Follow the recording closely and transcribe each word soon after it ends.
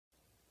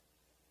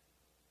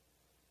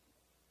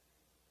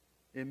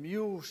In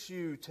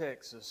Muleshoe,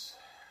 Texas,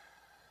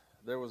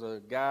 there was a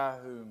guy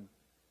whom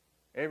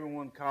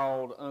everyone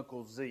called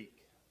Uncle Zeke.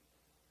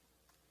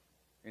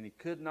 And he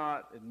could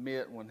not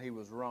admit when he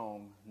was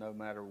wrong, no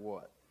matter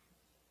what.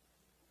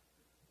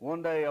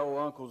 One day, old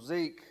Uncle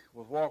Zeke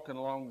was walking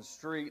along the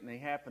street, and he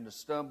happened to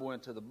stumble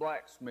into the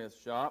blacksmith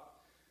shop,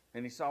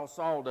 and he saw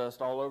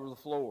sawdust all over the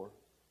floor.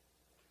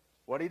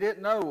 What he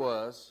didn't know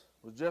was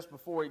just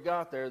before he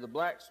got there, the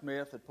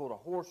blacksmith had pulled a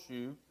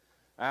horseshoe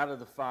out of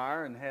the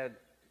fire and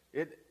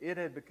it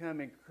had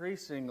become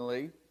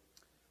increasingly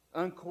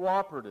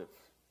uncooperative.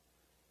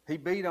 He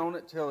beat on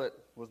it till it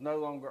was no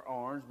longer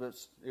orange, but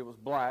it was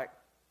black.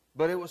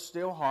 But it was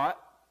still hot,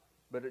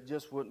 but it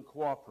just wouldn't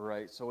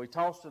cooperate. So he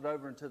tossed it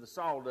over into the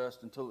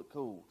sawdust until it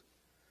cooled.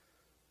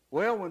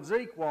 Well, when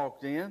Zeke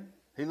walked in,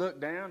 he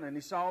looked down and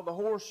he saw the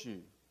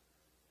horseshoe.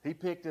 He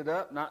picked it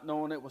up, not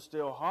knowing it was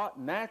still hot.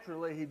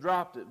 Naturally, he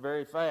dropped it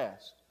very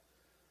fast.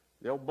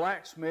 The old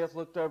blacksmith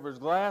looked over his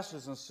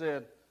glasses and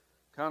said,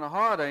 "Kind of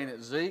hot, ain't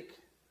it, Zeke?"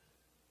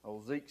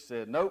 Old Zeke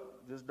said,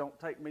 "Nope, just don't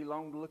take me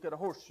long to look at a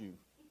horseshoe."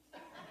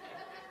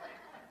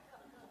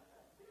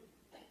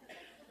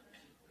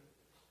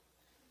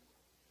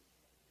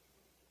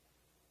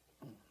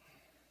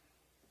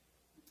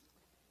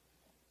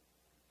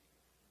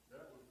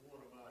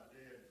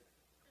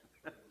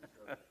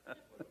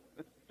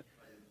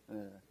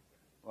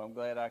 Well, I'm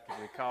glad I could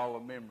recall a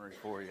memory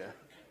for you.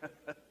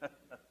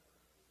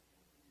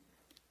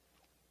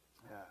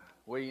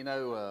 Well,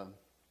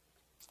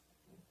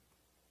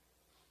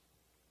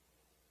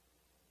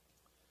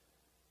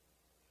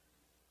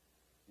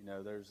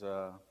 there's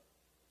a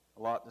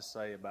lot to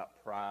say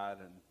about pride,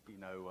 and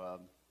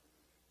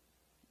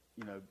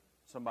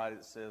somebody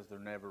that says they're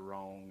never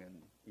wrong,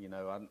 and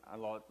a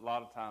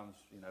lot of times,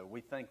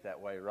 we think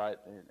that way, right?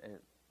 And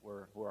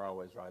we're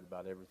always right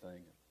about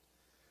everything.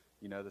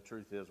 The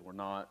truth is we're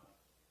not.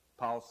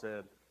 Paul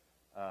said,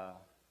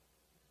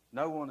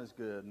 no one is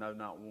good, no,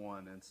 not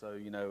one. And so,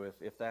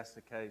 if that's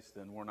the case,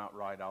 then we're not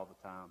right all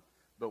the time.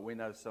 But we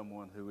know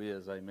someone who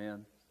is,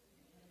 amen?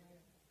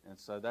 And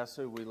so that's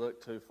who we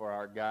look to for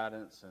our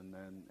guidance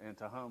and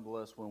to humble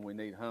us when we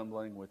need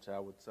humbling, which I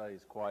would say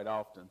is quite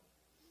often.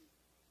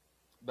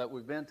 But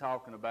we've been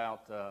talking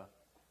about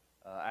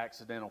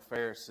accidental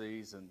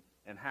Pharisees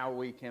and how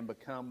we can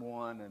become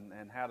one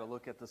and how to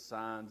look at the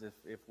signs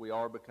if we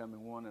are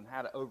becoming one and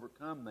how to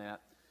overcome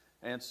that.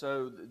 And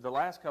so the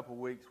last couple of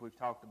weeks we've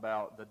talked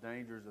about the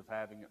dangers of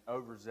having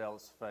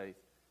overzealous faith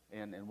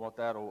and what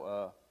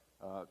that'll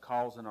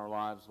cause in our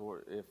lives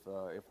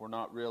if we're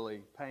not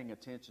really paying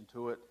attention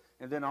to it.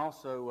 And then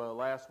also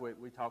last week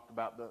we talked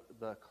about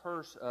the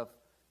curse of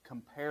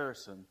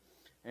comparison.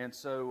 And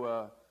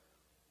so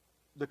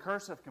the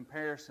curse of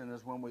comparison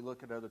is when we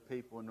look at other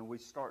people and we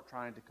start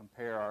trying to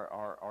compare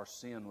our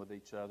sin with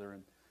each other.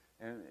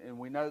 And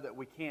we know that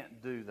we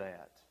can't do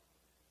that.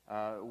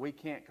 We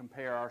can't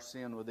compare our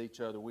sin with each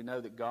other. We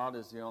know that God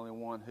is the only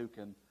one who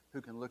can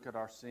look at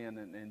our sin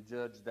and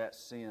judge that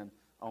sin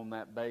on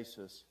that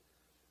basis.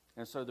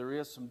 And so there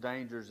is some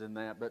dangers in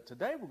that. But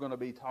today we're going to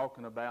be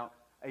talking about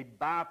a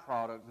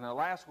byproduct. Now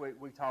last week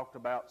we talked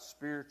about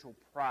spiritual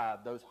pride,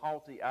 those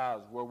haughty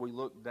eyes where we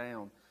look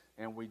down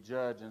and we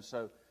judge. And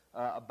so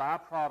a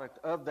byproduct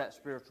of that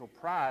spiritual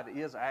pride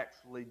is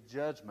actually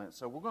judgment.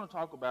 So we're going to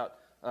talk about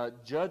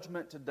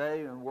judgment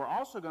today, and we're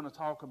also going to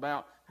talk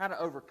about how to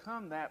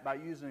overcome that by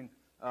using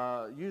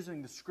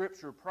the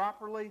Scripture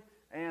properly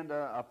and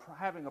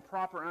having a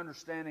proper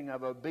understanding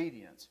of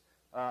obedience.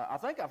 I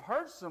think I've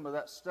heard some of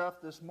that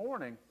stuff this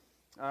morning.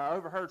 I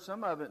overheard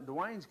some of it in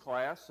Dwayne's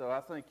class, so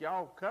I think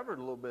y'all covered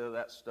a little bit of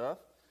that stuff.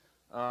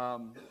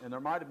 And there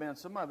might have been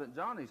some of it in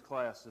Johnny's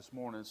class this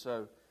morning.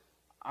 So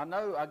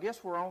I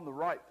guess we're on the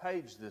right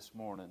page this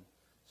morning.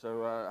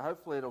 So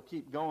hopefully it'll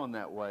keep going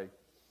that way.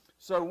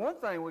 So one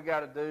thing we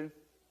got to do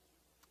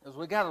is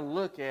we got to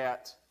look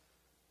at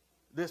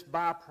this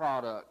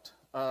byproduct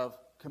of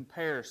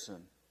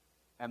comparison,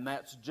 and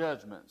that's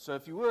judgment. So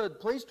if you would,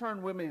 please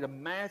turn with me to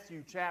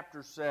Matthew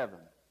chapter 7.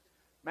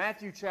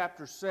 Matthew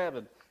chapter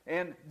 7.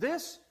 And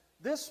this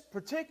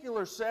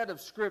particular set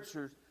of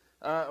scriptures,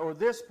 or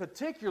this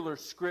particular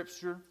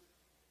scripture,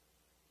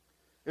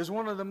 is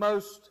one of the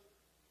most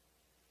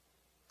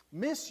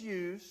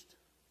misused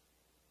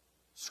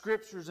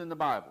scriptures in the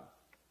Bible.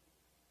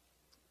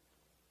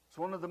 It's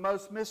one of the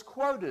most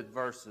misquoted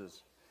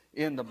verses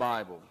in the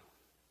Bible.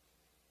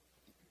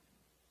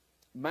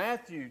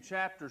 Matthew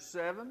chapter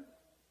 7.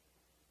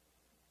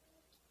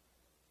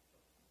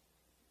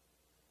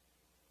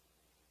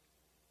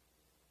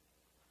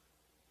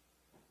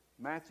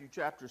 Matthew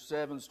chapter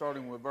 7,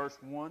 starting with verse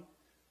 1.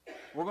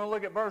 We're going to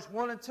look at verse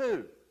 1 and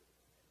 2.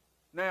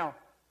 Now,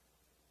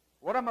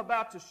 what I'm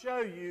about to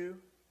show you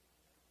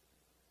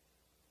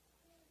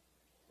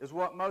is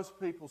what most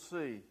people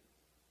see,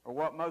 or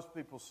what most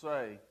people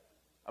say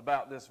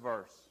about this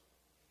verse.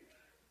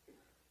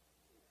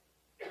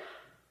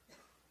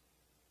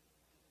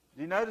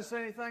 Do you notice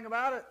anything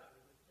about it?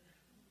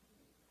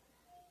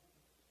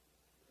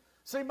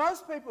 See,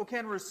 most people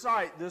can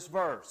recite this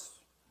verse.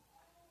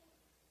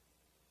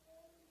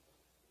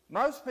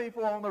 Most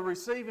people on the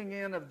receiving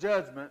end of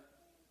judgment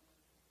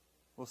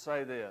will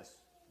say this: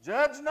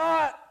 judge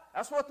not.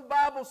 That's what the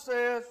Bible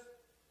says.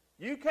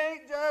 You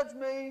can't judge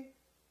me.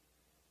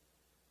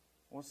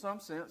 Well, in some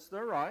sense,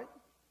 they're right.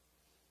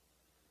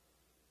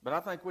 But I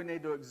think we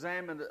need to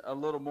examine it a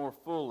little more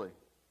fully.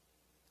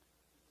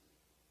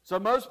 So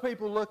most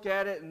people look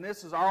at it, and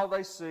this is all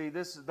they see.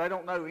 They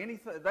don't know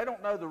anything. They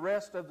don't know the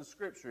rest of the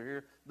Scripture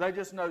here. They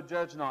just know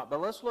judge not. But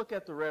let's look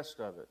at the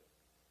rest of it.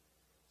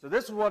 So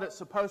this is what it's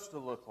supposed to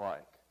look like.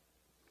 It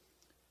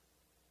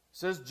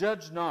says,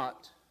 judge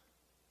not,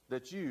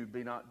 that you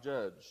be not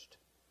judged.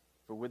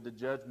 For with the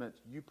judgment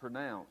you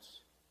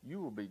pronounce, you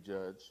will be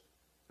judged.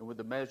 And with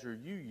the measure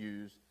you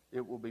use,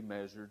 it will be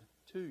measured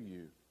to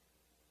you.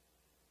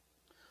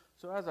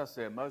 So as I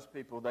said, most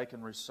people, they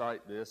can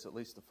recite this, at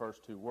least the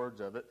first two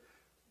words of it.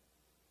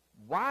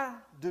 Why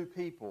do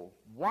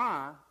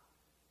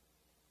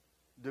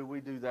we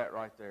do that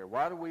right there?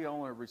 Why do we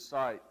only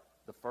recite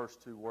the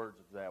first two words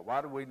of that?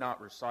 Why do we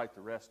not recite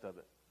the rest of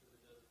it?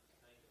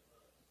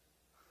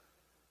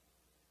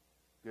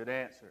 Good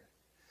answer.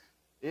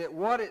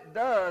 What it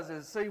does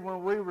is, see,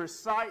 when we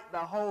recite the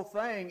whole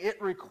thing,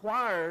 it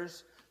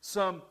requires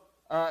a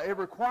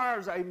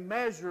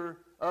measure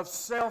of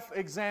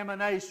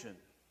self-examination.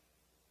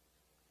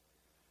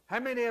 How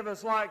many of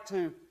us like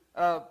to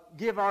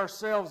give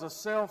ourselves a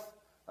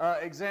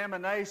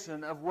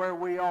self-examination of where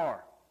we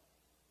are?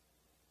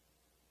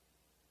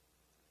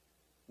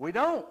 We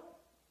don't.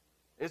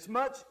 It's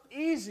much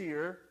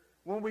easier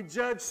when we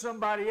judge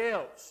somebody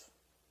else.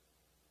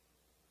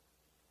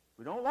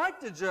 We don't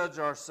like to judge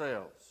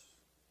ourselves.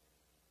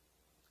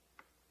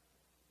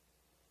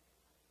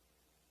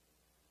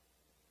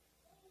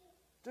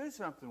 Do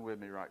something with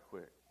me right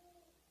quick.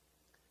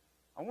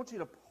 I want you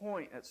to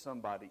point at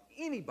somebody,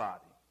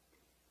 anybody.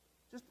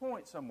 Just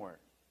point somewhere.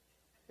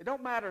 It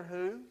don't matter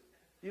who.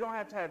 You don't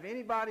have to have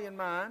anybody in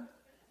mind.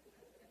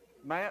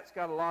 Matt's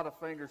got a lot of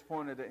fingers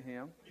pointed at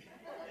him.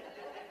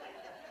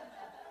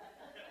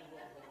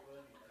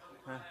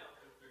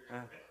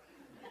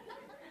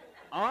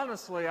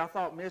 Honestly, I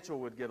thought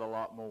Mitchell would get a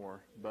lot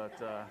more, but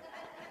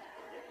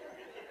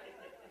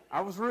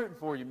I was rooting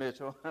for you,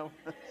 Mitchell.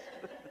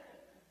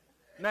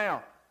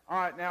 Now, all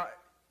right, now,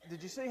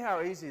 did you see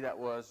how easy that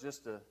was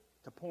just to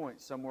point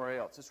somewhere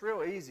else? It's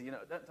real easy,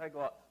 it doesn't take a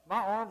lot. My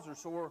arms are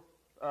sore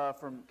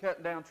from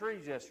cutting down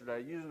trees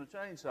yesterday using a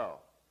chainsaw.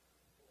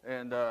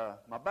 And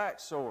my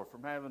back's sore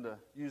from having to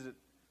use it.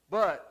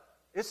 But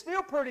it's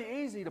still pretty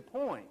easy to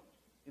point.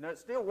 It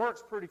still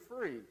works pretty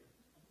free.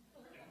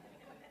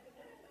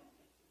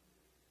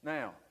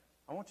 Now,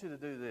 I want you to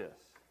do this.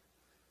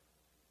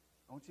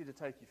 I want you to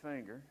take your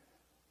finger,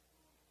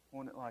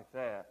 point it like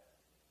that,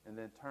 and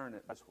then turn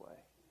it this way.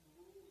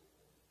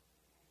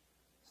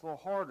 It's a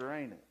little harder,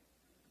 ain't it?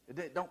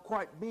 It don't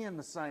quite bend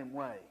the same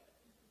way.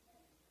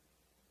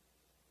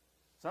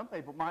 Some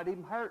people might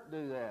even hurt to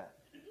do that.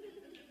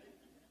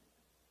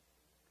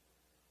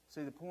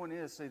 See, the point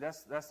is,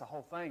 that's the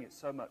whole thing. It's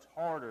so much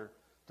harder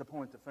to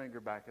point the finger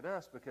back at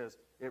us because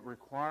it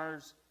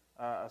requires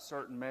a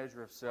certain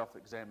measure of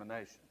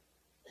self-examination.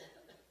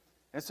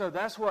 And so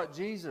that's what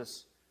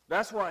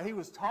he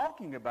was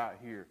talking about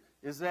here,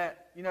 is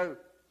that,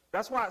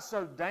 that's why it's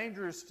so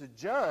dangerous to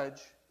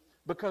judge,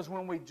 because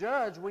when we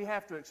judge, we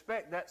have to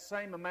expect that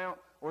same amount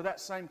or that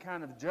same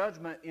kind of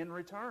judgment in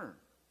return.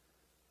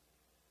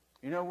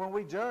 When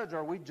we judge,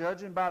 are we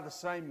judging by the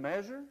same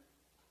measure?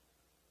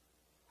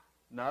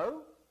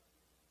 No,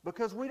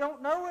 because we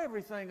don't know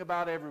everything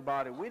about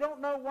everybody. We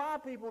don't know why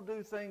people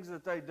do things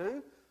that they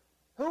do.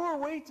 Who are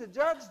we to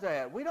judge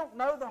that? We don't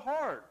know the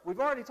heart. We've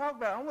already talked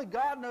about it. Only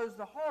God knows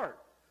the heart.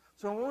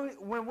 So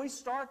when we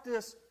start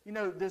this,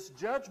 this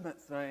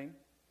judgment thing,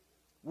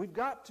 we've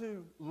got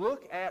to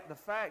look at the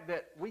fact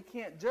that we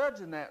can't judge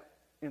in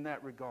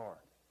that regard.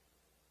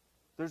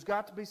 There's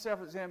got to be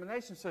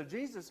self-examination. So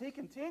Jesus, he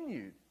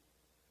continued.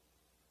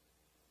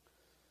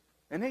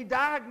 And he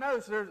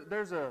diagnosed,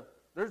 there's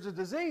a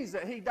disease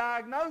that he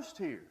diagnosed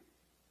here.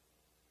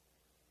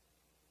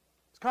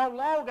 It's called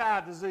log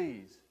eye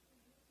disease.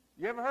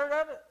 You ever heard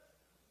of it?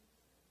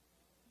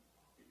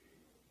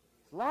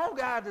 It's log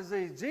eye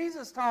disease.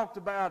 Jesus talked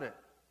about it.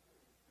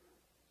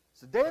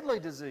 It's a deadly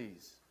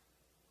disease.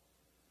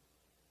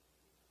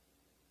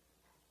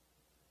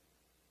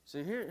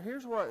 See,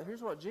 here's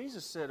what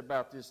Jesus said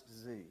about this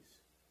disease.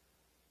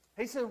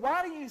 He said,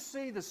 "Why do you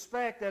see the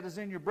speck that is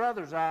in your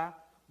brother's eye,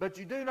 but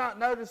you do not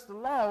notice the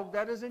log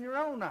that is in your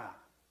own eye?"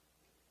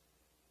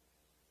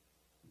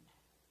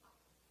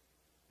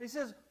 He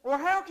says, "Well,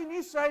 how can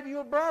you say to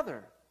your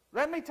brother,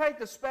 'Let me take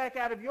the speck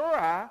out of your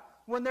eye,'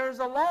 when there's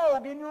a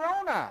log in your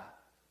own eye?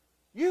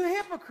 You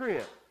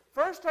hypocrite!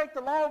 First take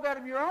the log out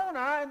of your own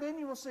eye, and then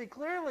you will see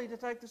clearly to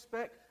take the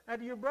speck out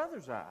of your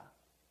brother's eye."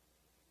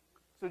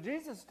 So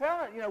Jesus is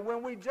telling,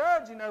 when we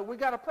judge, we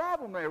got a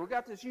problem there. We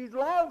got this huge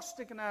log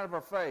sticking out of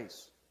our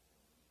face.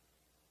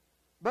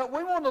 But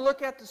we want to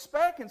look at the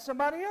speck in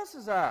somebody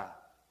else's eye.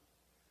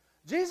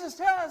 Jesus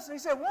tells us, he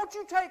said, "Won't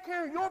you take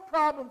care of your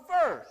problem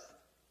first?"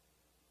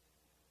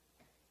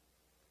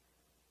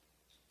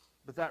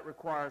 But that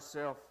requires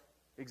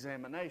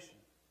self-examination.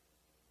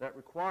 That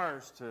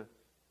requires to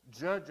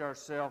judge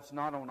ourselves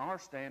not on our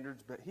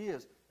standards, but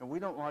His. And we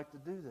don't like to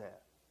do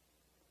that.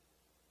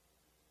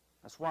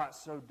 That's why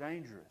it's so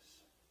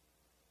dangerous.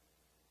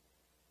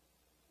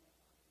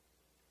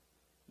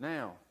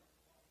 Now,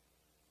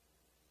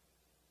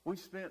 we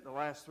spent the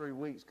last 3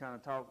 weeks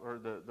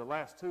the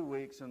last 2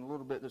 weeks and a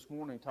little bit this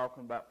morning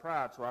talking about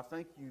pride. So I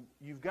think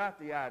you've got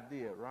the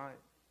idea, right?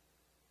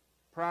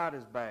 Pride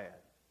is bad.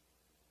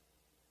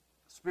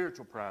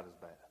 Spiritual pride is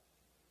bad.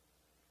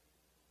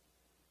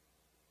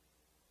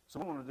 So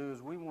what we want to do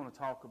is we want to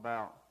talk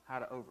about how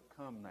to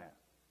overcome that.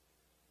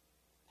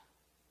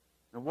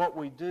 And what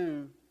we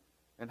do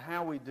and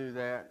how we do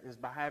that is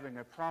by having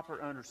a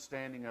proper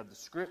understanding of the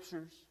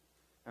Scriptures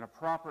and a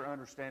proper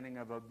understanding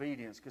of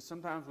obedience, because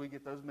sometimes we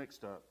get those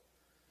mixed up.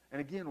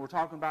 And again, we're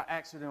talking about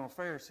accidental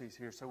Pharisees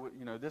here, so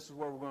this is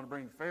where we're going to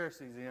bring the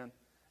Pharisees in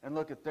and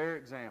look at their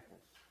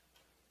examples.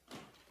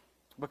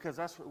 Because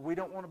we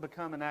don't want to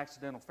become an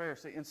accidental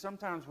Pharisee, and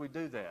sometimes we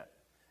do that.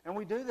 And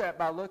we do that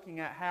by looking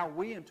at how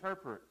we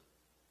interpret,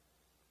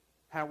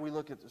 how we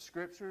look at the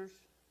Scriptures,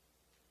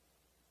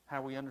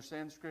 how we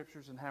understand the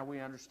Scriptures, and how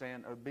we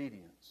understand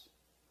obedience.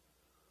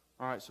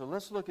 All right, so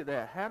let's look at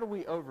that. How do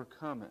we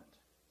overcome it?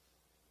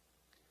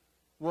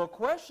 Well, a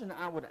question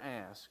I would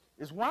ask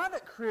is why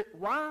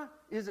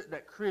is it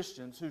that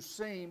Christians who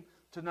seem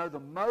to know the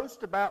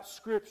most about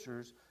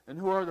Scriptures and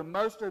who are the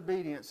most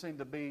obedient seem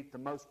to be the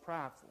most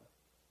prideful?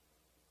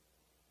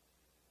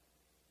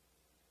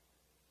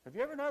 Have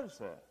you ever noticed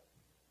that?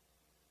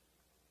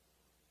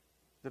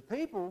 The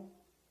people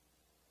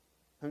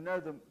who know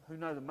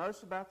the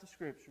most about the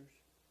Scriptures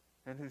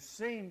and who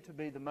seem to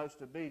be the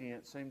most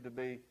obedient seem to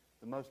be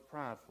the most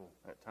prideful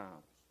at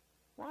times.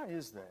 Why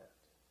is that?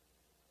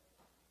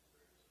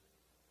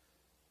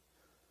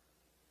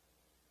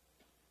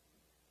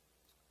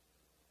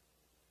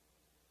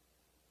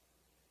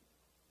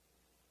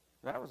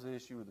 That was the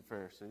issue with the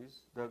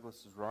Pharisees.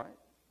 Douglas is right.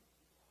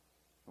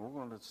 And we're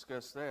going to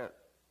discuss that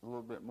a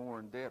little bit more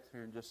in depth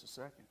here in just a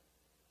second.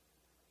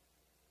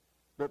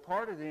 But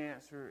part of the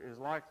answer is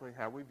likely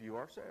how we view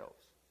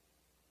ourselves.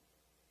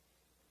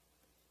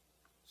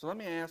 So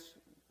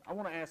I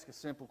want to ask a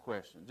simple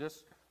question.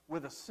 Just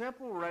with a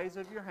simple raise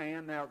of your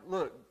hand. Now,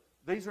 look,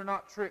 these are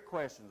not trick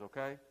questions,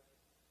 okay?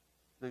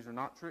 These are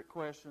not trick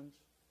questions.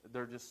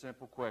 They're just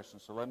simple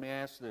questions. So let me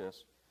ask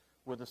this.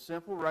 With a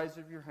simple raise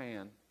of your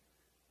hand,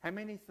 how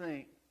many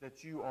think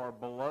that you are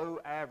below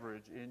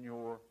average in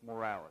your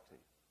morality?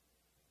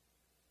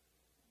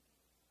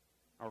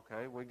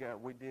 Okay,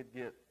 we did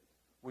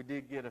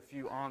get a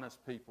few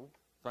honest people.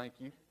 Thank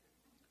you.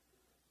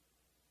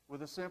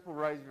 With a simple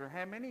raise of your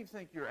hand, how many of you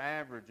think you're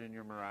average in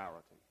your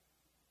morality?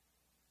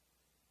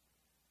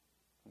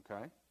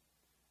 Okay.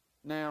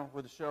 Now,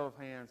 with a show of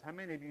hands, how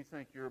many of you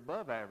think you're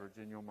above average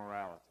in your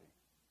morality?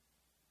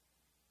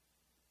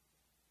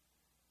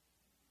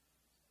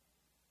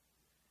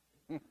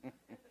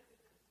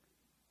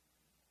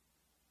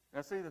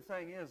 Now, see, the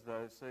thing is,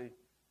 though,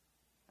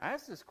 I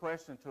asked this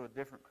question to a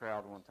different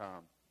crowd one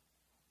time,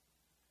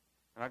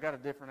 and I got a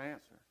different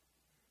answer.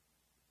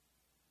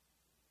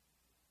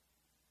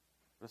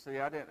 But see,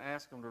 I didn't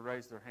ask them to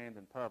raise their hand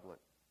in public.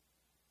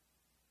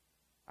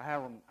 I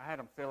had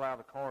them fill out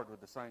a card with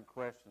the same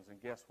questions,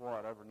 and guess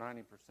what? Over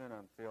 90% of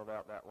them filled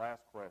out that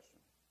last question,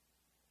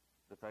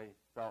 that they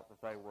thought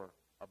that they were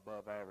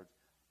above average.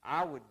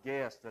 I would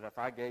guess that if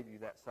I gave you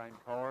that same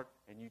card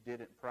and you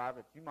did it in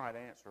private, you might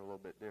answer a little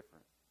bit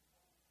different.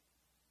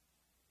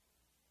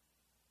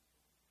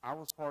 I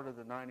was part of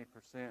the 90%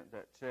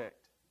 that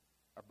checked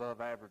above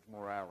average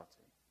morality.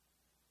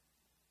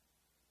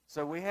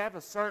 So we have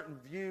a certain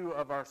view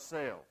of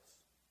ourselves.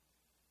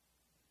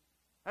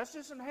 That's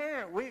just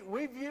inherent.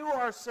 We view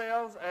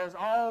ourselves as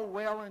all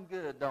well and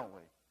good, don't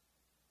we?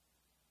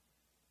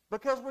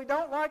 Because we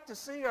don't like to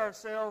see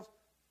ourselves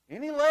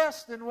any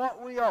less than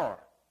what we are.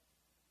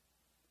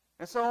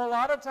 And so a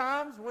lot of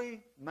times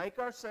we make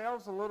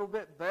ourselves a little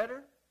bit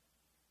better,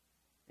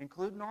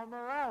 including our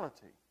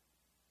morality.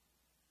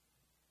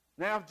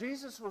 Now, if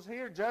Jesus was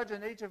here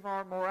judging each of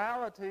our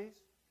moralities,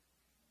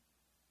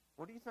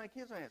 what do you think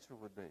his answer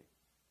would be?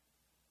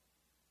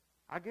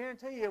 I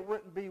guarantee you it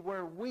wouldn't be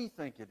where we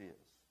think it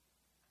is.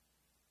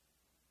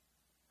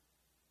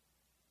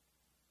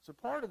 So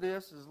part of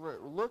this is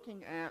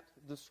looking at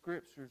the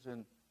Scriptures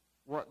and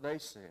what they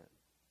said.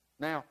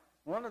 Now,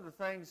 one of the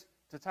things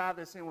to tie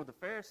this in with the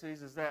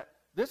Pharisees is that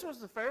this was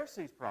the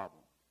Pharisees'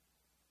 problem.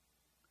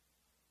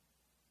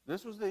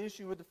 This was the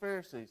issue with the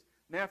Pharisees.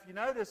 Now, if you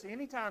notice,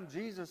 anytime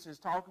Jesus is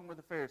talking with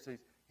the Pharisees,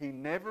 he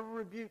never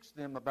rebukes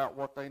them about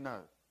what they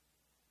know.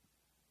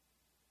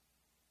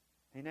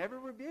 He never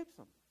rebukes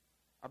them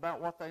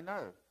about what they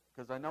know,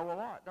 because they know a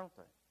lot, don't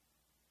they?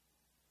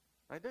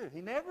 They do.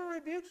 He never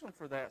rebukes them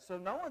for that. So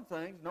knowing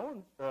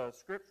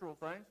scriptural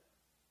things,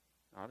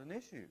 not an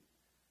issue.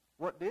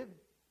 What did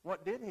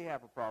he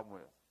have a problem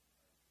with?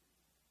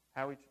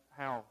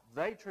 How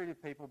they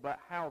treated people, but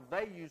how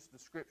they used the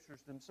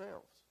Scriptures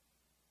themselves.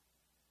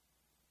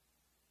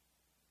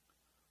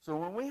 So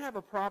when we have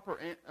a proper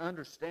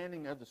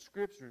understanding of the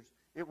Scriptures,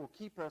 it will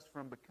keep us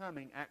from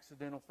becoming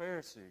accidental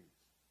Pharisees.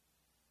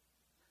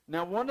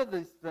 Now, one of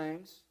the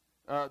things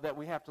that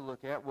we have to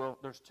look at, well,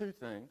 there's two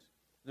things.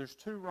 There's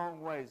two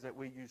wrong ways that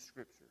we use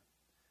Scripture.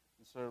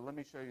 And so let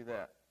me show you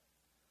that.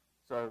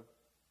 So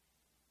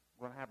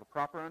we're going to have a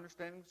proper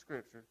understanding of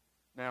Scripture.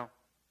 Now,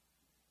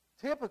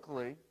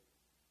 typically,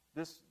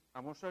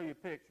 I'm going to show you a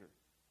picture.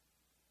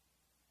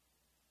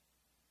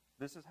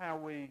 This is how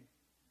we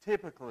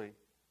typically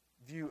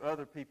view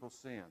other people's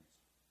sins.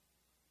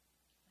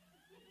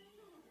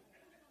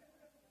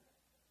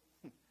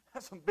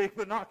 That's some big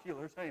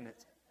binoculars, ain't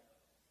it?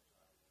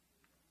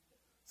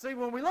 See,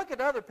 when we look at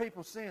other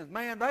people's sins,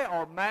 man, they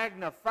are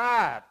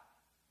magnified,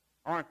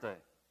 aren't they?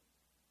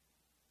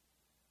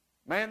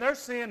 Man, their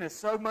sin is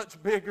so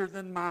much bigger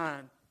than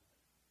mine.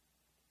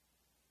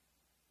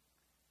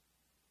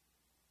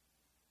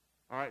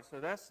 All right, so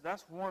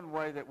that's one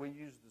way that we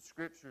use the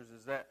Scriptures,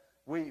 is that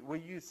we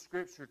use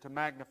Scripture to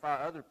magnify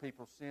other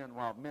people's sin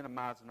while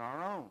minimizing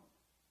our own.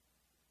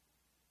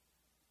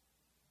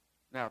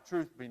 Now,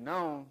 truth be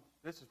known,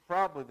 this is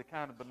probably the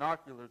kind of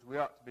binoculars we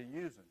ought to be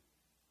using.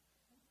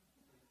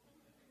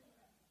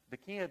 The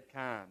kid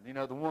kind,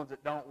 the ones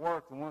that don't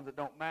work, the ones that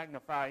don't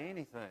magnify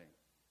anything.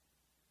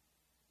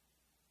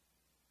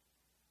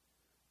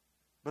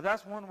 But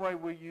that's one way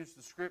we use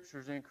the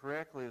Scriptures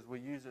incorrectly, is we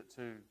use it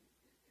to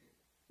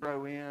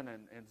throw in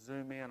and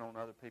zoom in on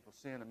other people's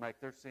sin and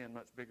make their sin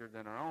much bigger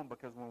than our own,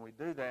 because when we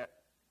do that,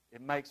 it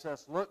makes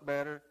us look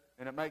better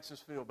and it makes us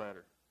feel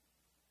better.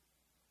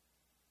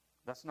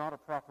 That's not a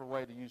proper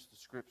way to use the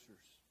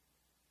Scriptures.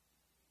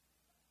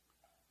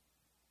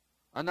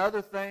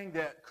 Another thing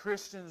that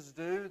Christians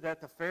do,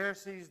 that the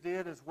Pharisees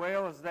did as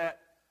well, is that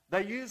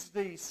they use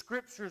the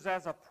Scriptures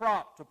as a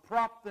prop to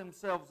prop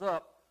themselves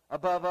up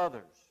above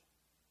others.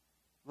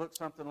 Look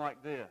something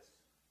like this.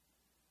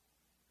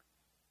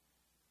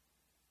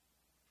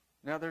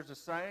 Now, there's a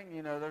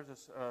saying,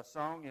 there's a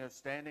song,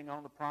 standing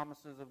on the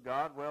promises of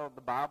God. Well, the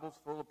Bible's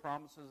full of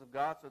promises of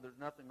God, so there's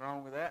nothing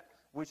wrong with that.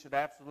 We should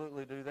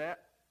absolutely do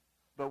that.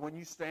 But when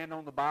you stand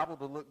on the Bible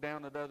to look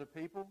down at other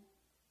people,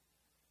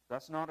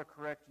 that's not a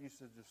correct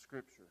usage of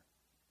Scripture.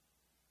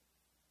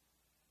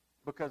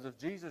 Because if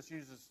Jesus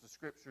uses the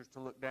Scriptures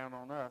to look down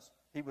on us,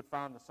 he would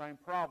find the same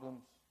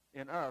problems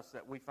in us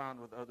that we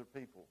find with other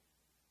people.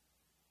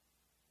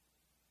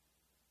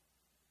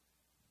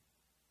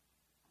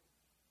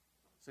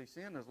 See,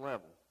 sin is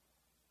level.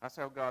 That's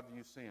how God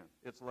views sin.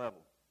 It's level.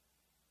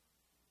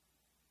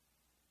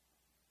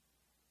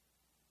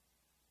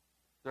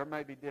 There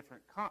may be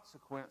different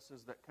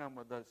consequences that come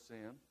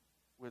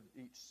with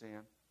each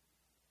sin.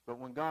 But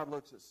when God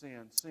looks at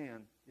sin, sin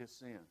is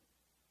sin.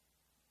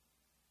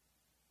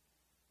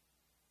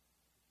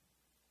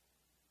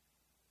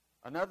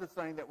 Another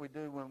thing that we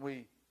do when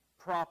we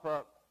prop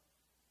up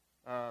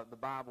the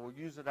Bible,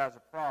 use it as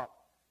a prop,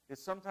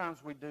 is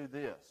sometimes we do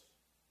this.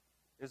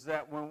 Is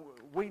that when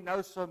we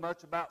know so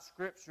much about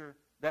Scripture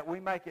that we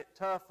make it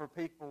tough for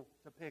people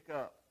to pick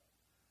up.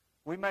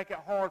 We make it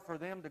hard for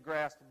them to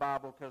grasp the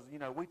Bible because,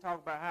 we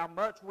talk about how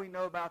much we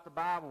know about the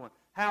Bible and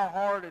how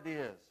hard it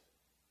is.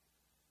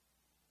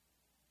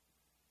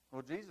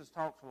 Well, Jesus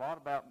talks a lot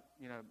about,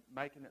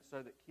 making it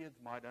so that kids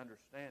might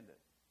understand it.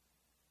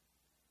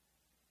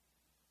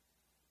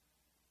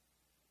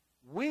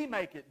 We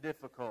make it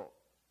difficult.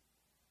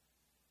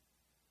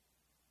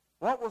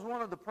 What was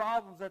one of the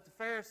problems that the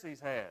Pharisees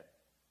had?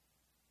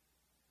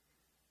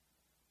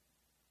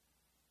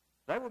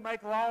 They would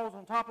make laws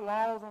on top of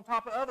laws on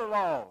top of other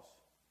laws.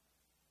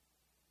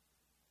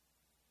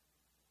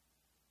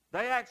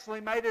 They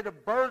actually made it a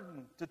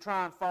burden to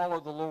try and follow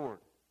the Lord.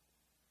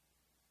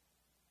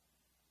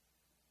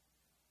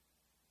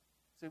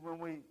 See,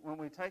 when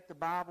we take the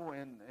Bible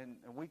and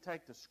we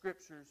take the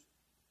Scriptures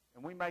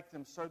and we make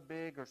them so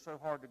big or so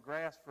hard to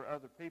grasp for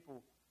other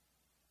people,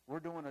 we're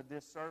doing a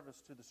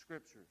disservice to the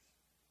Scriptures.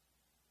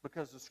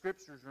 Because the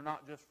Scriptures are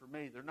not just for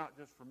me. They're not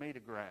just for me to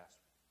grasp.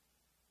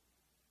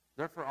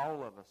 They're for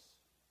all of us.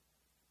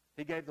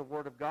 He gave the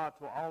Word of God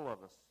to all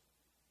of us.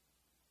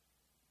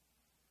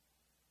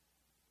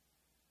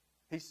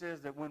 He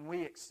says that when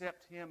we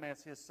accept Him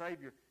as His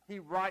Savior, He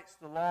writes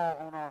the law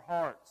on our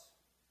hearts.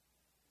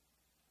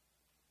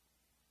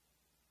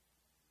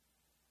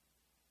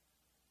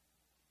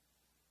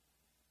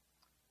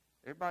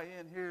 Everybody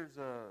in here is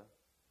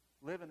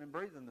living and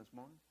breathing this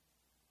morning.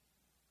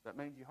 That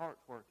means your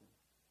heart's working.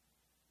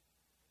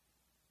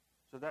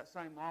 So that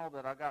same law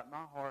that I got in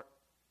my heart,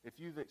 if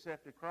you've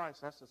accepted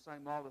Christ, that's the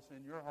same law that's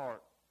in your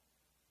heart.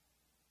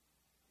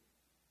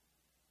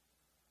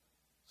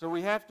 So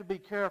we have to be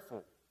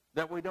careful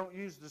that we don't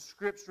use the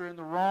Scripture in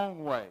the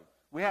wrong way.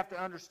 We have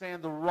to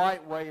understand the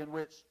right way in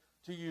which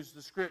to use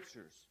the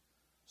Scriptures.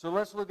 So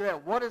let's look at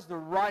that. What is the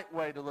right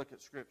way to look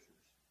at Scriptures?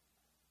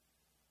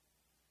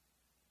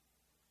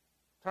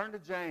 Turn to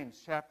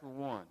James chapter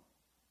 1.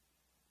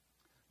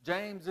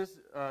 James is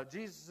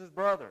Jesus'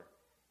 brother.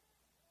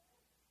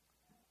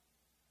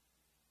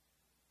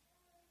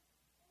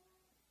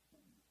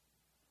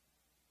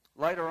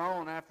 Later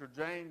on, after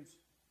James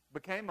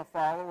became a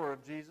follower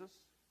of Jesus,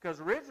 because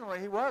originally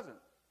he wasn't.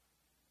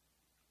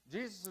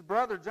 Jesus'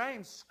 brother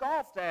James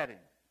scoffed at him.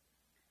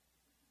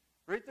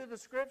 Read through the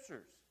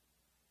Scriptures.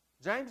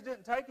 James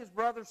didn't take his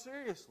brother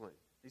seriously.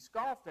 He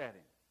scoffed at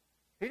him.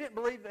 He didn't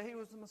believe that he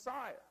was the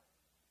Messiah.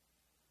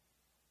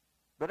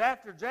 But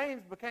after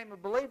James became a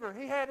believer,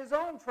 he had his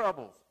own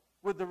troubles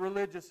with the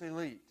religious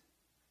elite.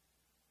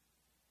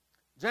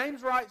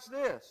 James writes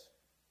this.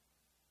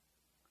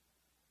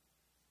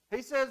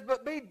 He says,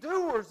 "But be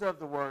doers of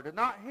the word, and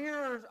not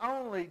hearers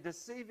only,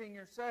 deceiving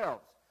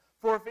yourselves.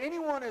 For if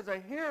anyone is a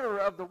hearer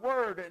of the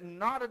word and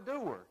not a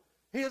doer,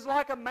 he is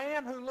like a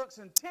man who looks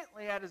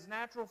intently at his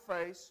natural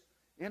face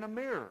in a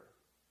mirror.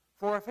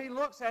 For if he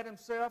looks at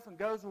himself and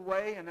goes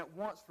away and at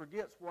once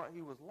forgets what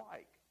he was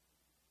like.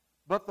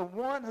 But the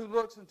one who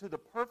looks into the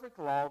perfect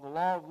law, the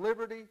law of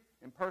liberty,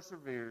 and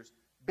perseveres,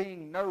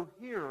 being no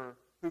hearer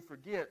who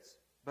forgets,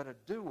 but a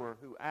doer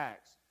who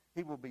acts,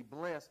 he will be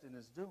blessed in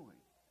his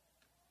doing."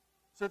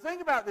 So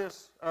think about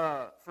this,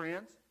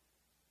 friends.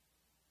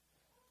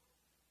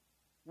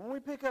 When we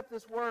pick up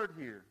this word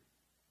here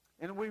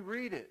and we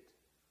read it,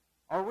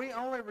 are we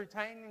only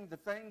retaining the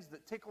things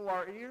that tickle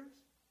our ears?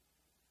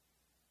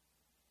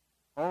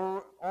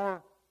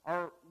 Or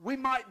we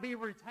might be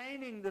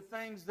retaining the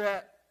things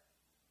that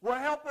will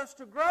help us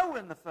to grow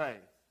in the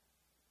faith.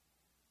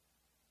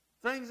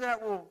 Things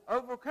that will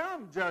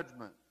overcome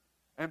judgment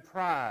and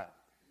pride.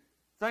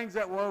 Things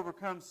that will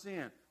overcome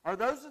sin. Are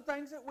those the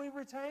things that we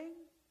retain?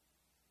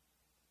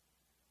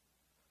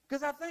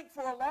 Because I think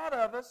for a lot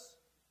of us,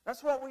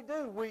 that's what we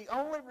do. We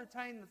only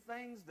retain the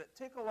things that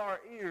tickle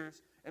our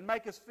ears and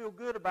make us feel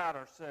good about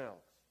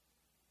ourselves.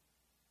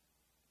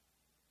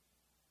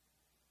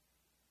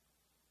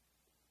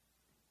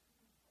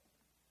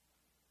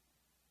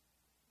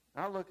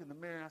 I look in the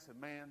mirror and I said,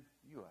 "Man,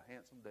 you a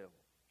handsome devil."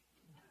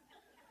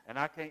 And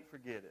I can't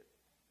forget it.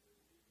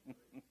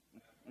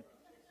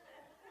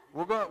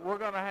 We're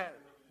going to have,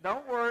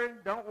 don't worry,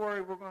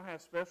 we're going to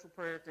have special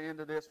prayer at the end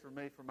of this for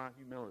me for my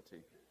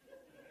humility.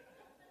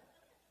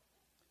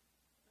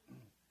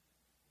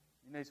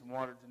 You need some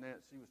water,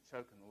 Jeanette? She was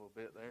choking a little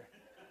bit there.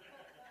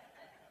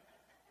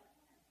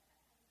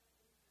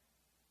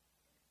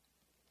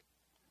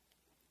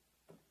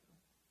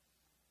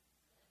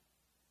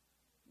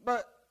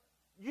 But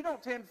you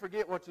don't tend to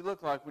forget what you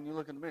look like when you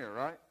look in the mirror,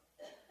 right?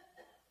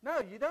 No,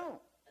 you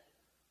don't.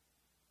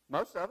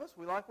 Most of us,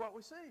 we like what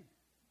we see.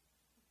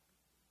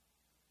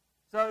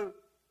 So,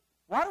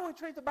 why do we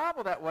treat the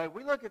Bible that way?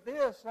 We look at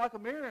this like a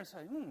mirror and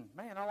say,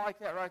 man, I like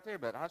that right there,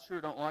 but I sure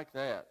don't like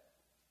that.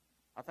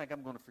 I think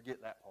I'm going to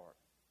forget that part.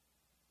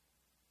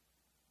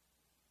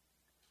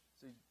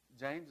 See,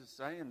 James is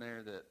saying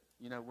there that,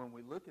 when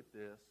we look at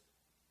this,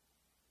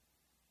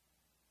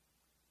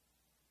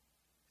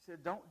 he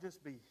said, don't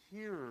just be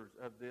hearers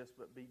of this,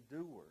 but be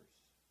doers.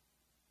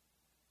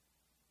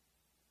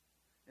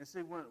 And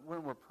see,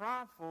 when we're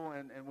prideful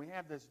and we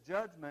have this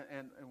judgment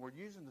and we're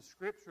using the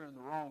Scripture in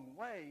the wrong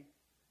way,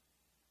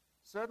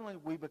 suddenly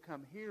we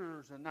become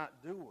hearers and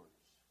not doers.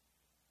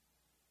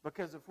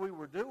 Because if we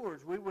were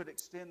doers, we would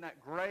extend that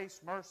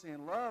grace, mercy,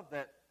 and love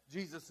that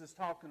Jesus is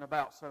talking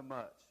about so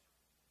much.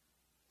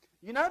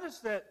 You notice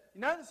that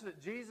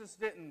Jesus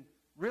didn't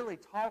really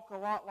talk a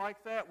lot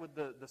like that with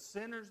the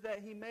sinners that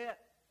he met?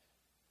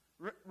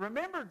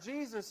 Remember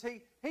Jesus,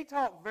 he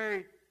talked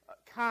very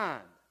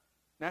kind.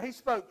 Now, he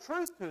spoke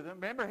truth to them.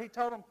 Remember, he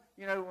told them,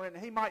 when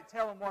he might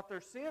tell them what their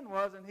sin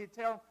was, and he'd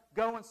tell them,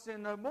 go and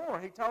sin no more.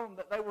 He told them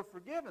that they were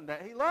forgiven,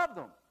 that he loved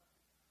them.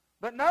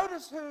 But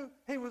notice who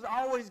he was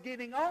always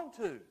getting on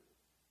to.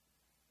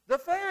 The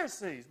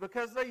Pharisees,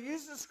 because they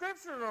used the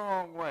Scripture the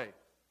wrong way.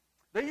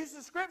 They used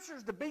the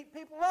Scriptures to beat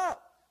people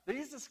up. They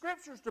used the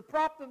Scriptures to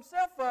prop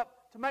themselves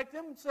up to make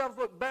themselves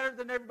look better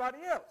than everybody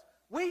else.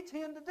 We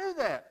tend to do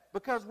that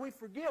because we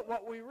forget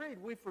what we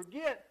read. We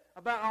forget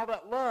about all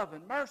that love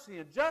and mercy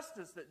and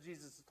justice that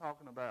Jesus is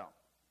talking about.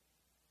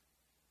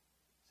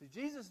 See,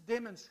 Jesus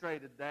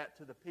demonstrated that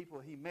to the people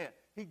he met.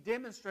 He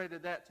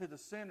demonstrated that to the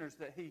sinners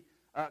that he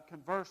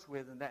conversed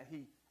with and that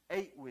he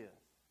ate with.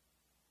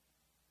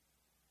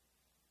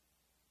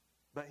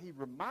 But he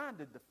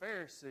reminded the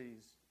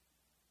Pharisees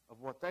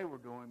of what they were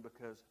doing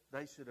because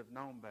they should have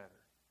known better.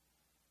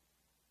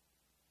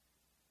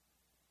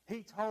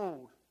 He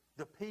told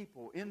the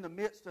people in the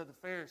midst of the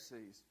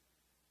Pharisees,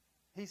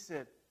 he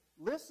said,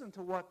 listen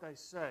to what they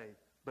say,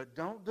 but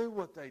don't do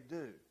what they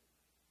do.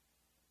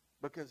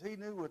 Because he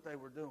knew what they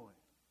were doing.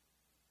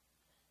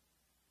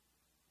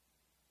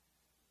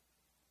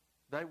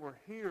 They were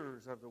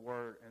hearers of the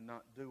word and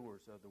not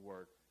doers of the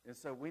word. And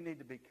so we need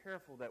to be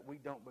careful that we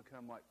don't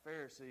become like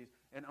Pharisees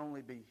and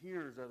only be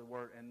hearers of the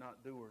word and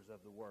not doers of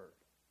the word.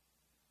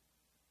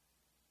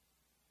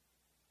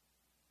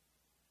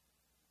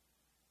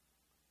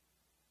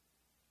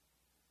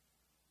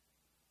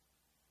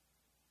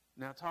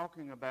 Now,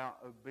 talking about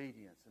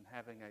obedience and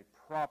having a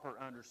proper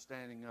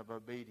understanding of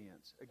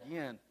obedience.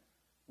 Again,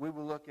 we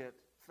will look at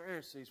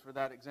Pharisees for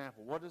that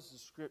example. What does the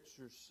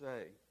Scripture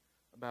say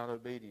about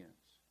obedience?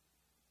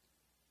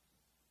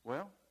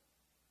 Well,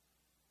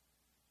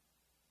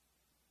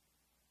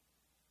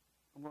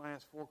 I'm going to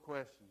ask 4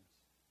 questions,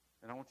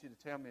 and I want you to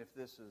tell me if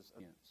this is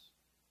obedience.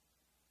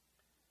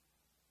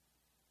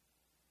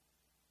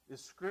 Is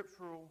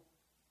scriptural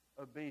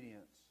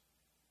obedience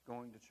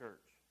going to church?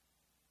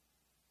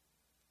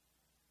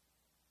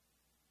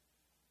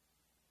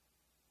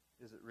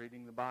 Is it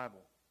reading the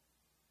Bible?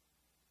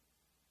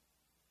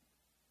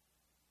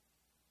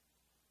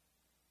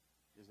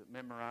 Is it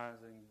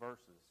memorizing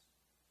verses?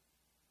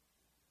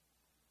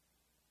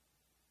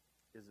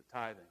 Is it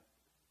tithing?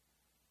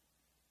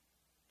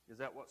 Is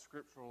that what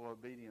scriptural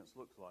obedience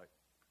looks like?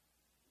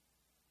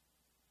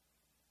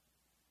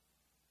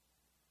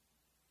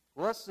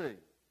 Well, let's see.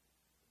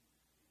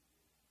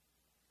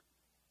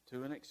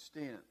 To an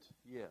extent,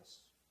 yes.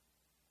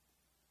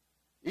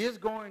 Is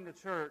going to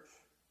church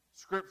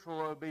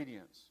scriptural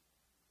obedience?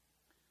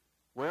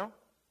 Well,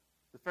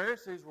 the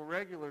Pharisees were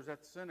regulars at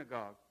the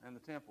synagogue and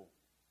the temple.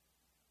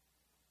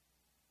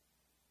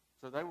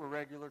 So they were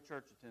regular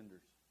church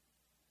attenders.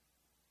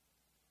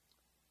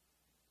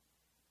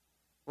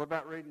 What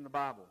about reading the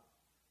Bible?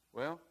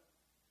 Well,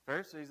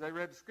 Pharisees, they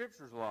read the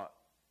Scriptures a lot.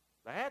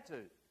 They had to.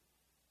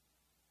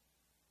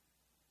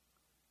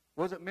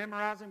 Was it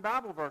memorizing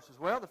Bible verses?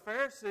 Well, the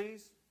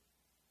Pharisees,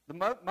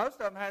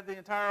 most of them had the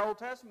entire Old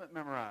Testament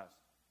memorized.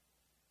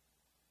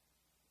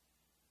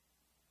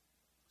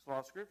 It's a lot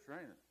of Scripture,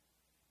 ain't it?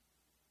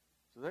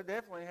 So they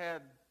definitely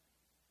had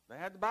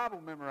the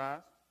Bible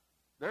memorized,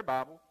 their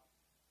Bible.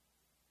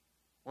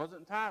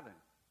 Wasn't tithing.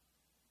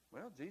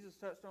 Well, Jesus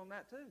touched on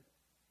that too.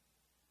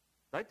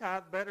 They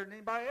tithed better than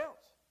anybody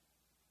else.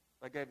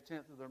 They gave a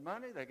tenth of their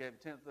money. They gave a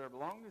tenth of their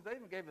belongings. They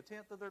even gave a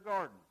tenth of their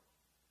garden.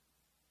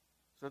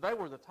 So they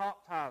were the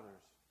top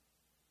tithers.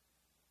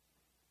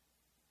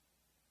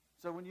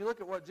 So when you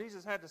look at what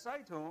Jesus had to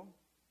say to them,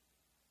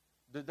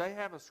 did they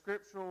have a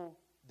scriptural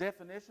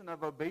definition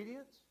of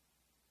obedience?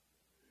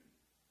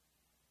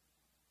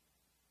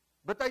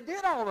 But they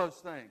did all those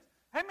things.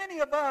 How many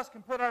of us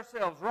can put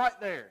ourselves right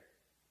there?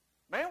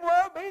 Man,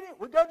 we're obedient.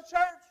 We go to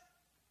church.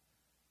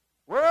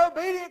 We're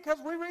obedient because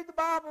we read the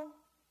Bible.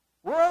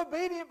 We're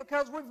obedient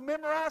because we've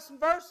memorized some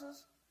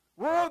verses.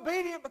 We're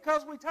obedient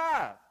because we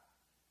tithe.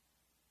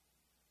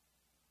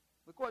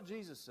 Look what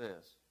Jesus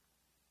says.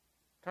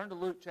 Turn to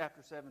Luke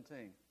chapter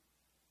 17.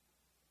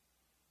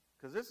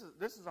 Because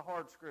this is a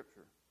hard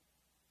scripture.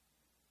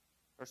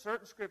 There are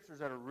certain scriptures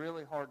that are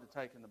really hard to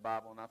take in the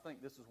Bible, and I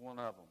think this is one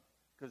of them.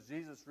 Because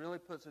Jesus really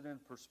puts it in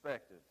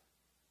perspective.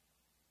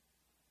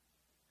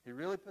 He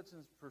really puts in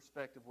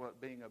perspective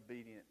what being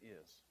obedient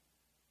is.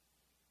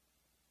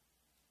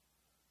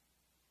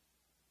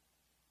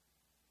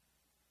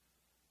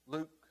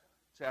 Luke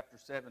chapter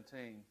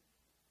 17,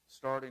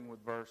 starting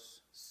with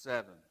verse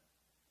 7.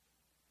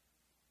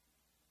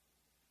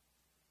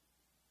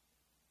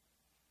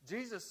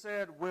 Jesus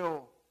said,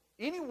 "Will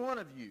any one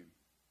of you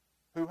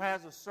who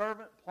has a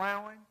servant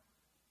plowing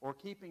or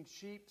keeping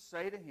sheep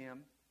say to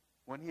him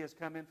when he has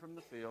come in from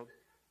the field,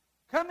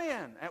 'Come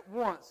in at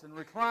once and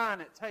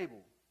recline at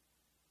table'?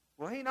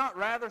 Will he not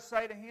rather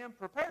say to him,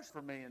 'Prepare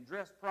for me and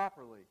dress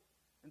properly,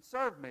 and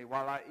serve me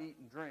while I eat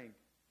and drink,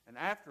 and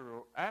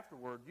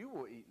afterward you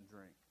will eat and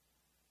drink'?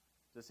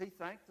 Does he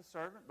thank the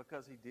servant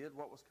because he did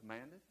what was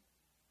commanded?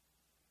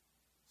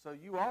 So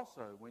you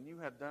also, when you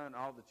have done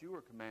all that you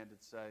were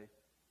commanded, say,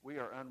 'We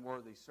are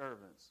unworthy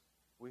servants.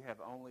 We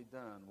have only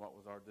done what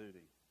was our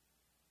duty.'"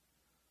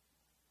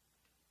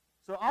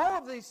 So all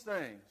of these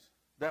things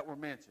that were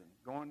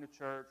mentioned, going to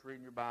church,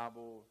 reading your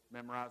Bible,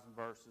 memorizing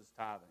verses,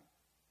 tithing,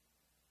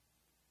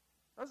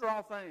 those are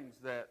all things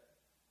that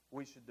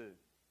we should do.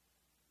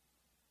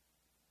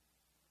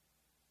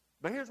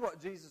 But here's what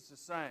Jesus is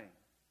saying.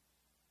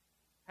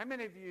 How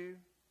many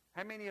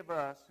of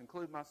us,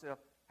 including myself,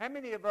 how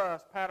many of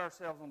us pat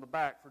ourselves on the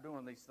back for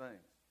doing these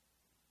things?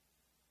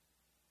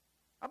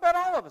 I bet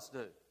all of us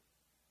do.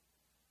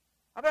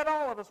 I bet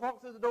all of us walk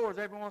through the doors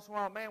every once in a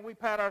while. Man, we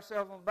pat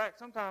ourselves on the back.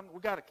 Sometimes we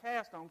got a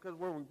cast on because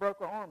where we broke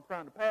our arm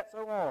trying to pat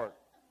so hard.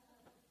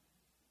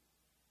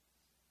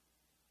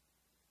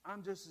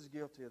 I'm just as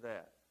guilty of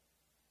that.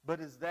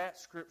 But is that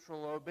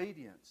scriptural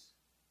obedience?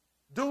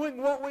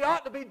 Doing what we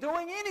ought to be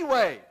doing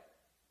anyway.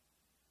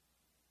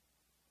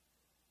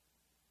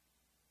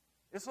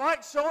 It's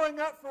like showing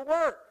up for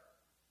work.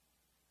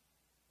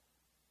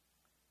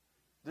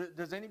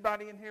 Does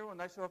anybody in here, when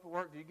they show up at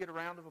work, do you get a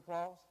round of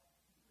applause?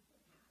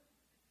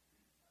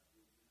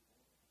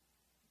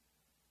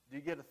 Do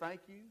you get a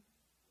thank you?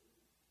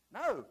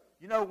 No.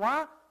 You know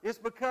why? It's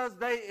because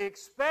they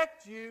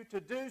expect you to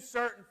do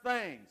certain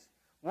things.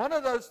 One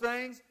of those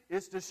things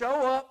is to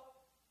show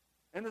up,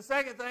 and the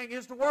second thing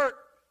is to work.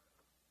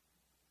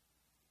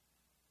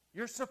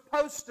 You're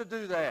supposed to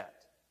do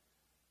that.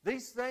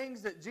 These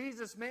things that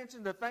Jesus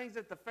mentioned, the things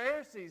that the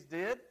Pharisees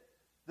did,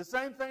 the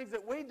same things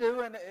that we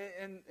do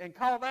and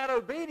call that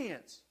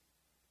obedience.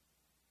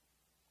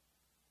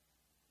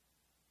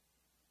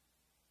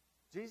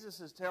 Jesus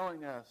is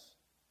telling us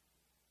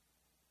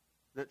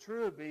that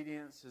true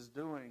obedience is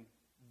doing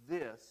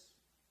this,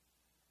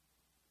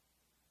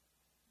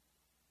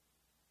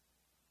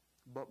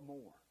 but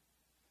more.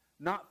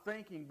 Not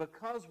thinking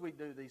because we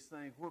do these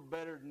things, we're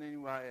better than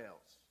anybody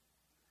else.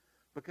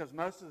 Because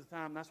most of the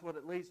time, that's what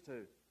it leads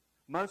to.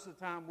 Most of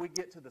the time, we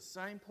get to the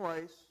same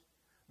place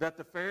that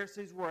the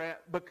Pharisees were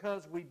at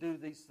because we do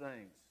these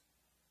things.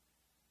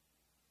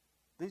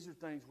 These are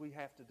things we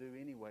have to do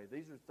anyway.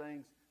 These are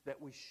things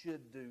that we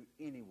should do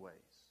anyways.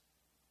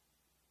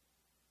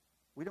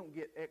 We don't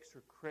get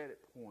extra credit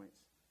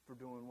points for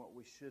doing what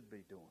we should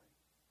be doing.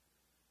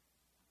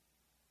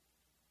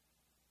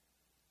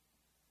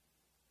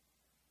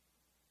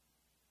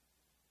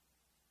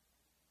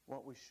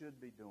 What we should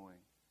be doing,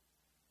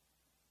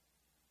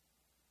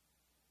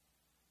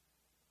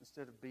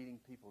 instead of beating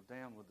people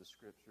down with the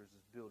Scriptures,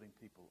 is building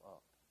people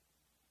up.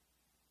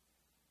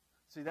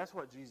 See, that's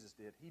what Jesus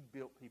did. He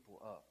built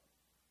people up.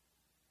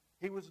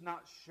 He was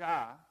not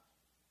shy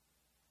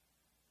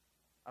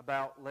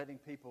about letting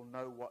people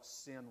know what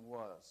sin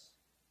was.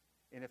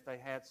 And if they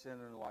had sin in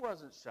their life, he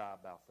wasn't shy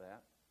about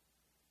that.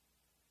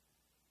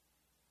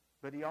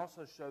 But he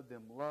also showed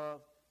them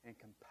love and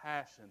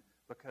compassion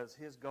because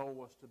his goal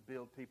was to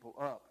build people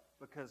up.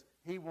 Because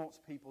he wants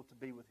people to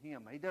be with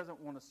him. He doesn't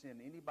want to send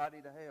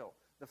anybody to hell.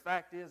 The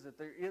fact is that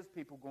there is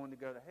people going to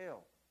go to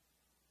hell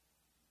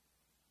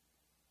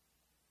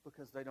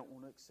because they don't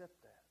want to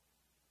accept that.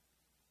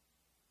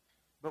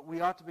 But we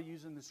ought to be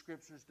using the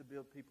Scriptures to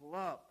build people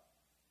up,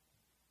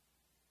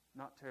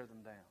 not tear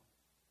them down.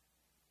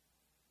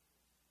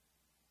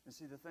 And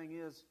see, the thing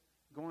is,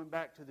 going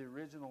back to the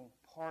original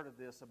part of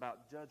this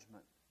about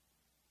judgment,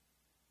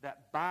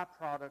 that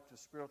byproduct of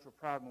spiritual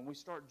pride, when we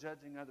start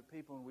judging other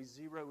people and we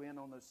zero in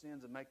on those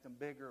sins and make them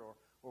bigger,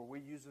 or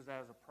we use it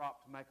as a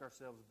prop to make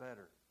ourselves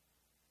better,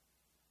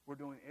 we're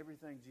doing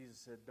everything Jesus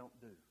said don't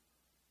do.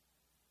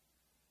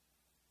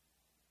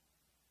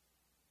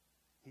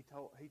 He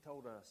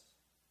told us,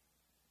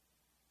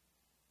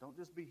 don't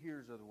just be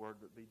hearers of the word,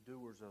 but be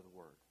doers of the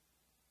word.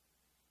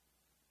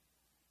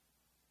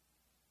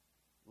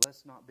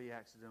 Let's not be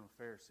accidental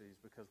Pharisees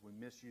because we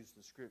misuse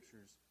the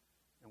Scriptures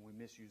and we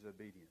misuse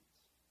obedience.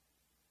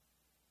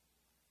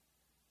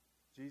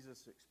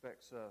 Jesus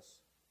expects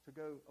us to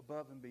go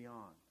above and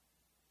beyond,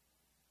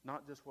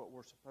 not just what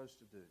we're supposed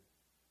to do.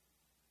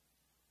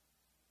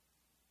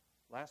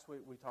 Last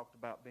week we talked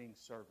about being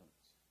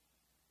servants.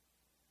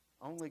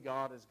 Only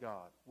God is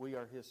God. We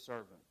are His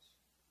servants.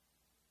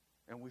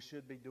 And we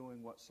should be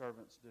doing what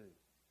servants do.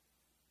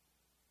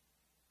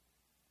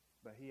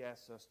 But He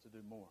asks us to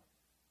do more.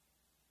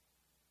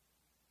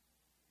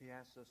 He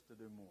asks us to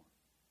do more.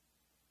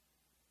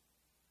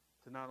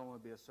 To not only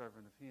be a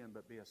servant of Him,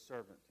 but be a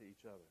servant to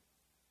each other.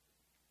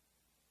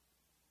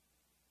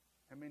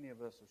 How many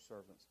of us are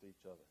servants to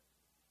each other?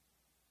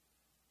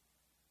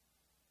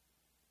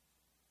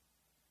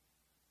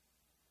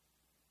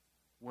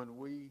 When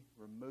we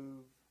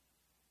remove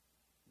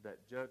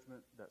that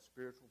judgment, that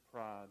spiritual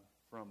pride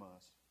from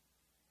us,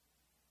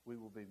 we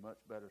will be much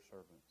better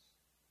servants.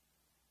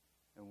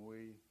 And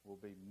we will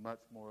be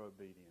much more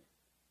obedient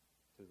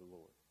to the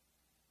Lord.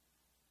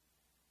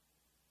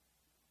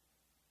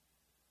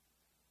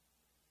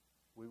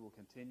 We will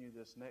continue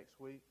this next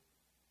week.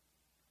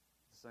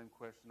 The same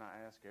question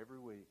I ask every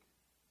week.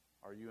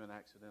 Are you an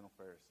accidental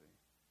Pharisee?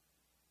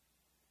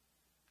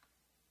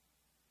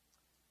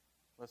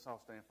 Let's all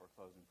stand for a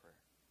closing prayer.